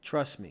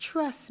Trust me.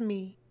 Trust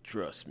me.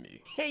 Trust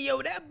me. Hey,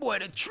 yo, that boy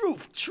the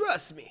truth.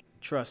 Trust me.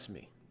 Trust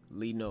me.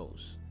 Lee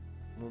knows.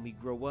 When we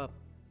grow up,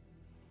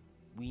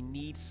 we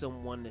need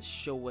someone to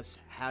show us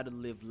how to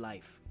live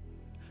life.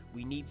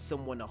 We need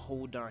someone to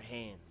hold our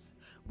hands.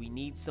 We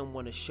need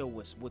someone to show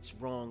us what's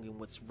wrong and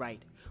what's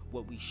right,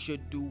 what we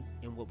should do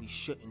and what we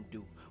shouldn't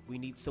do. We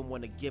need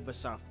someone to give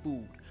us our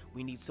food.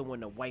 We need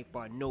someone to wipe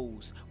our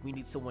nose. We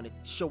need someone to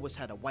show us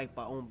how to wipe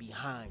our own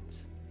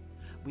behinds.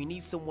 We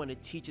need someone to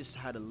teach us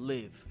how to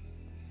live.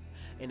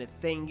 And the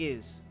thing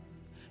is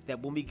that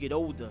when we get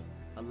older,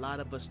 a lot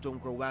of us don't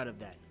grow out of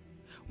that.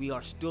 We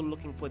are still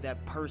looking for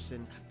that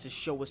person to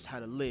show us how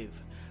to live.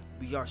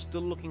 We are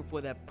still looking for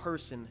that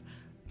person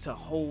to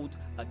hold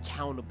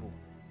accountable.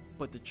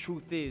 But the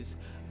truth is,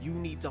 you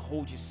need to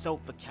hold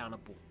yourself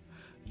accountable.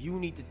 You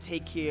need to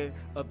take care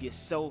of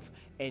yourself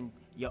and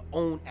your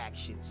own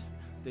actions.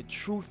 The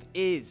truth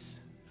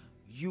is,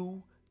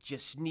 you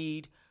just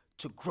need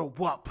to grow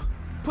up.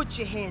 Put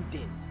your hand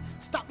in.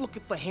 Stop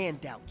looking for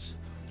handouts.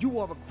 You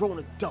are a grown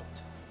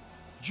adult.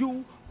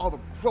 You are a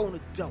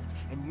grown adult,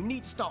 and you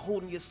need to start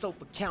holding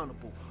yourself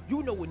accountable.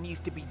 You know what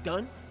needs to be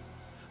done.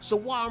 So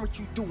why aren't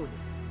you doing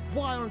it?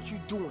 Why aren't you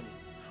doing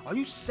it? Are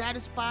you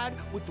satisfied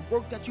with the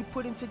work that you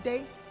put in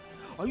today?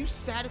 Are you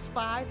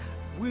satisfied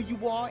where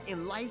you are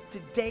in life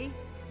today?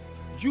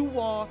 You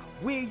are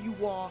where you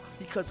are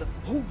because of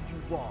who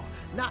you are,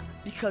 not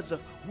because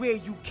of where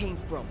you came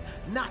from,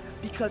 not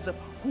because of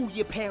who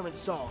your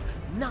parents are,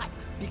 not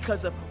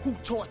because of who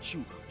taught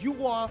you.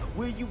 You are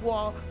where you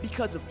are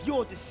because of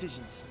your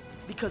decisions,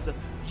 because of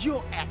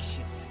your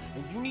actions,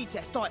 and you need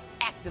to start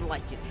acting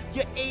like it.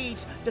 Your age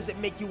doesn't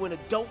make you an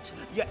adult,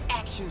 your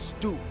actions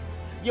do.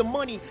 Your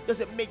money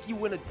doesn't make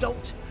you an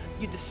adult,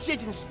 your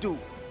decisions do.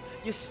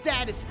 Your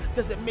status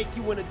doesn't make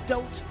you an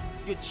adult,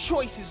 your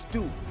choices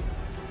do.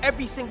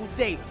 Every single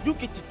day, you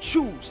get to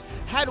choose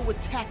how to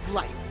attack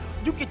life.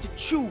 You get to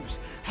choose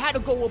how to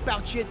go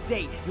about your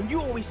day, and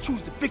you always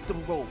choose the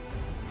victim role.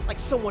 Like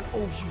someone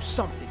owes you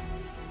something.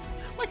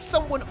 Like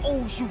someone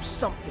owes you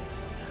something.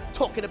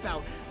 Talking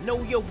about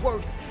know your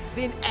worth,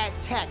 then add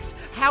tax.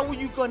 How are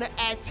you gonna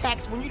add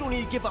tax when you don't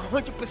even give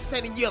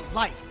 100% in your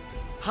life?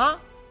 Huh?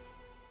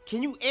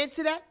 Can you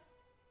answer that?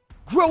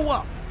 Grow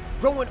up.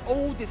 Growing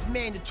old is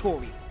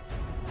mandatory.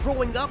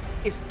 Growing up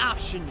is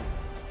optional.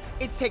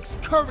 It takes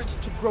courage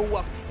to grow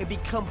up and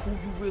become who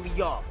you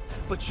really are.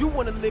 But you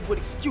want to live with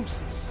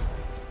excuses.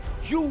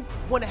 You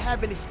want to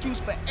have an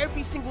excuse for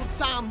every single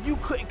time you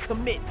couldn't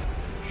commit.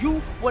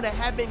 You want to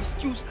have an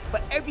excuse for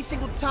every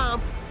single time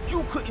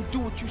you couldn't do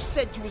what you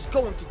said you was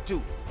going to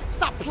do.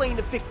 Stop playing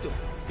the victim.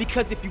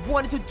 Because if you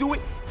wanted to do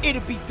it,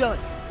 it'll be done.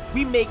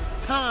 We make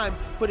time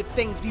for the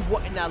things we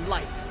want in our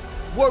life.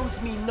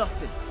 Words mean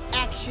nothing.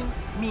 Action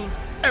means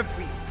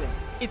everything.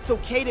 It's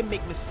okay to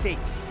make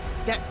mistakes.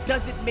 That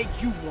doesn't make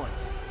you one.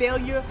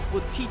 Failure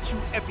will teach you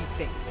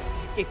everything.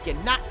 If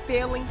you're not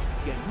failing,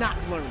 you're not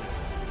learning.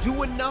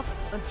 Do enough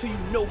until you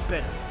know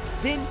better.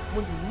 Then,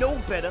 when you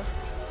know better,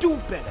 do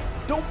better.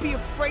 Don't be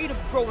afraid of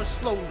growing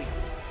slowly.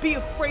 Be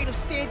afraid of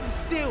standing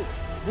still.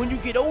 When you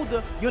get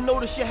older, you'll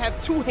notice you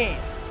have two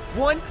hands.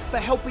 One for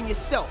helping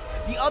yourself,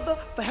 the other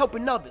for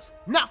helping others,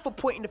 not for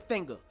pointing the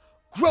finger.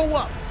 Grow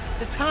up.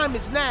 The time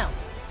is now.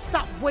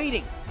 Stop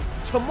waiting.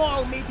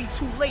 Tomorrow may be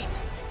too late.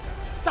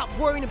 Stop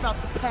worrying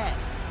about the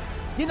past.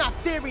 You're not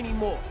there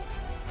anymore.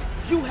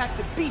 You have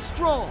to be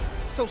strong.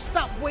 So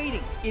stop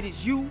waiting. It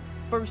is you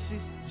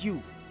versus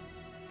you.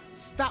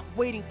 Stop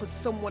waiting for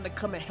someone to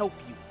come and help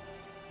you,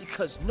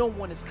 because no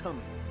one is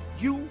coming.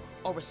 You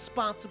are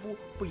responsible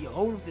for your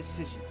own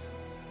decisions.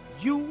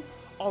 You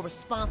are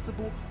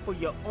responsible for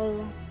your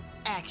own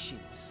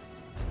actions.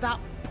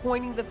 Stop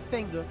pointing the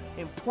finger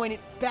and point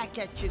it back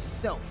at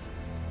yourself.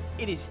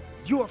 It is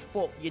your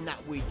fault you're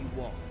not where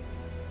you are.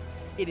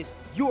 It is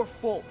your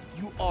fault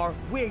you are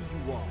where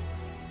you are.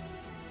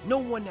 No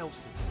one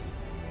else's.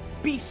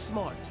 Be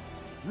smart.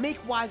 Make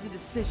wiser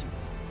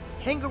decisions.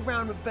 Hang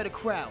around a better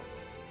crowd.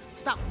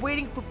 Stop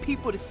waiting for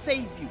people to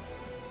save you.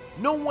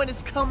 No one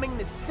is coming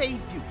to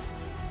save you.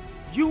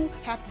 You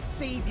have to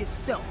save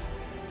yourself.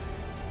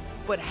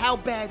 But how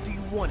bad do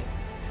you want it?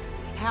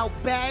 How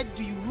bad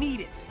do you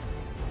need it?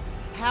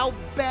 How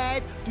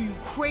bad do you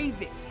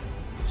crave it?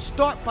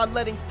 Start by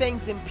letting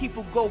things and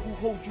people go who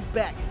hold you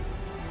back.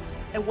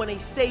 And when they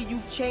say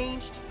you've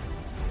changed,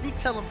 you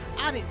tell them,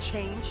 I didn't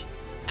change.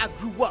 I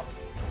grew up.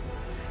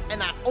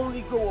 And I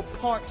only grow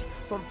apart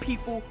from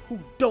people who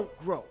don't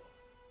grow.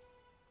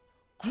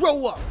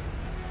 Grow up.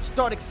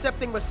 Start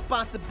accepting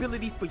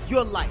responsibility for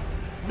your life.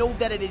 Know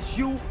that it is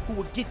you who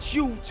will get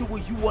you to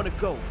where you want to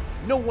go.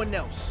 No one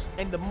else.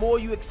 And the more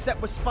you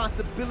accept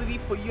responsibility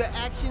for your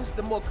actions,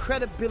 the more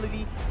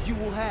credibility you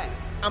will have.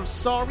 I'm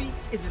sorry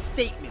is a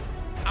statement.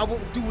 I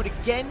won't do it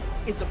again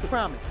is a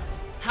promise.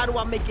 How do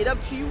I make it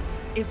up to you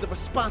is a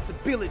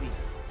responsibility.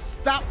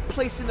 Stop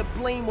placing the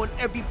blame on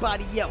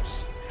everybody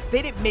else.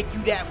 They didn't make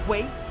you that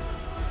way.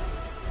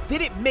 They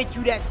didn't make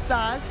you that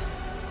size.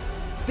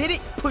 They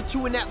didn't put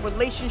you in that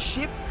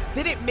relationship.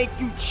 They didn't make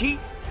you cheat.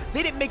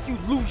 They didn't make you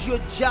lose your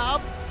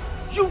job.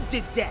 You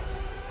did that.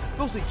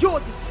 Those are your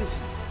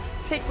decisions.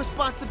 Take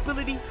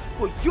responsibility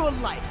for your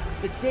life.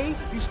 The day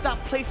you stop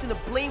placing the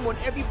blame on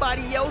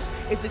everybody else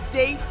is the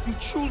day you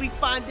truly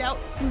find out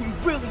who you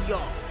really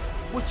are,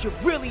 what you're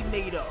really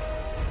made of.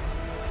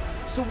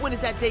 So when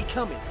is that day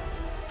coming?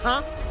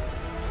 Huh?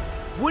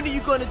 When are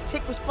you gonna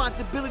take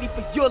responsibility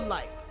for your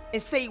life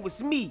and say it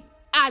was me?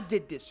 I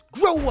did this.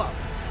 Grow up.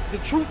 The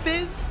truth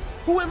is,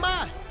 who am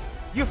I?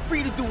 You're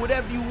free to do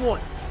whatever you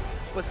want.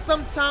 But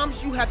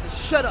sometimes you have to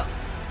shut up,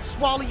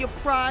 swallow your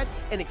pride,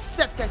 and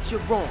accept that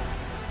you're wrong.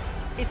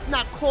 It's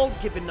not called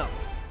giving up.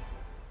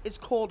 It's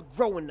called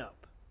growing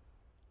up.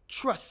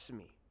 Trust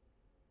me.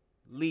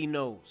 Lee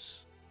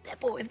knows. That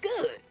boy is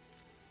good.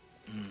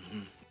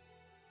 Mm-hmm.